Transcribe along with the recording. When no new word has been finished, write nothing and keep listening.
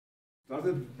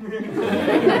Started?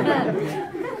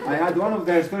 I had one of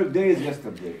the historic days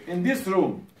yesterday. In this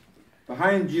room,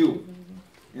 behind you,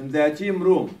 in the team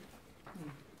room,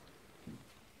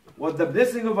 with the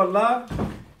blessing of Allah,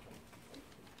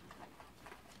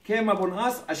 came upon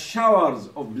us as showers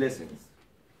of blessings.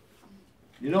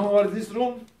 You know who are in this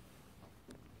room?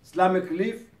 Islamic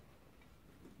Relief,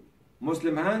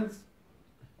 Muslim Hands,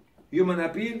 Human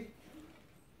Appeal,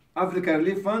 Africa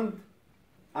Relief Fund,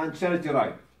 and Charity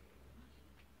Right.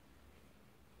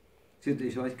 Sit,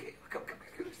 come,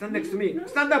 stand next to me.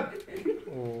 Stand up.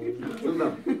 Stand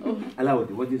up. Alawati,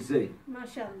 what did you say?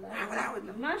 MashaAllah.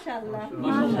 MashaAllah.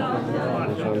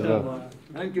 MashaAllah.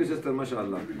 Thank you, sister.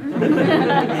 MashaAllah.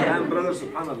 And brother,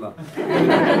 Subhanallah.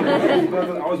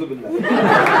 Brother, A'udhu Billah.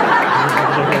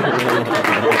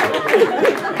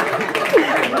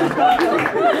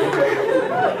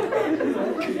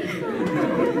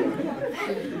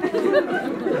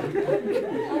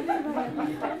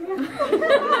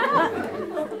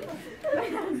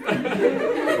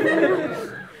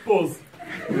 Pause.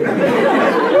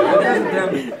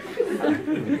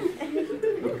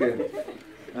 Okay.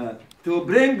 To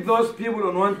bring those people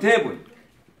on one table.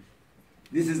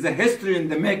 This is the history in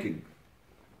the making.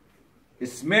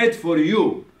 It's made for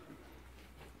you.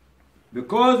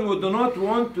 Because we do not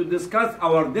want to discuss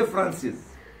our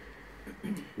differences.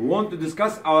 We want to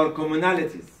discuss our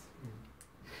commonalities.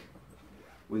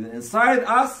 Within inside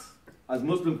us as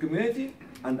Muslim community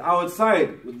and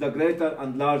outside with the greater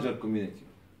and larger community.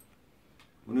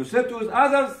 When you sit with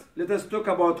others, let us talk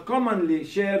about commonly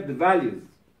shared values,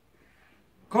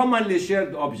 commonly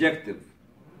shared objective,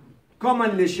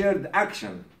 commonly shared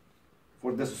action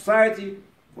for the society,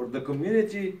 for the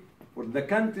community, for the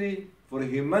country, for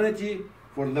humanity,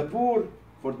 for the poor,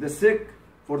 for the sick,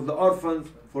 for the orphans,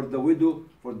 for the widow,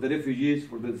 for the refugees,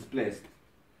 for the displaced.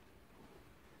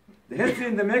 The history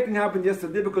in the making happened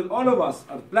yesterday because all of us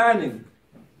are planning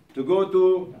to go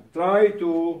to try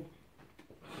to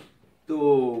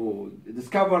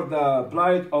discover the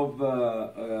plight of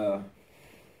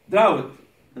drought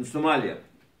in Somalia.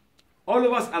 All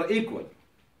of us are equal.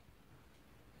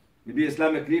 Maybe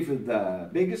Islamic Relief is the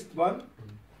biggest one,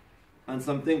 and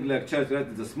something like Charity Right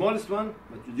is the smallest one,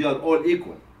 but they are all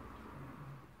equal.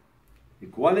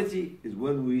 Equality is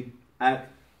when we act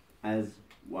as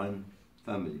one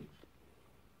family.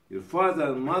 Your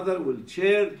father and mother will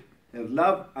share her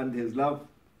love and his love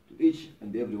to each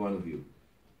and every one of you.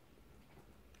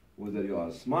 Whether you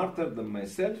are smarter than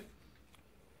myself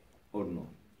or no.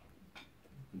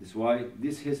 That's why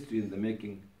this history in the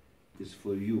making is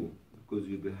for you, because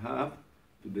you have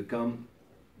to become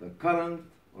the current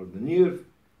or the near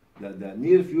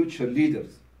future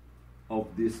leaders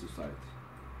of this society.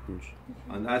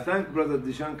 And I thank Brother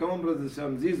Dishan. Come on, Brother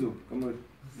Dishan. Zizu, come on.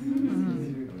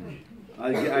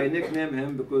 I nickname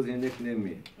him because he nicknamed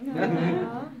me.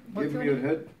 Give me your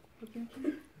head.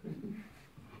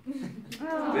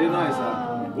 Very nice,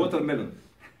 huh? Watermelon.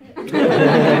 And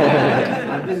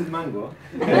this is mango.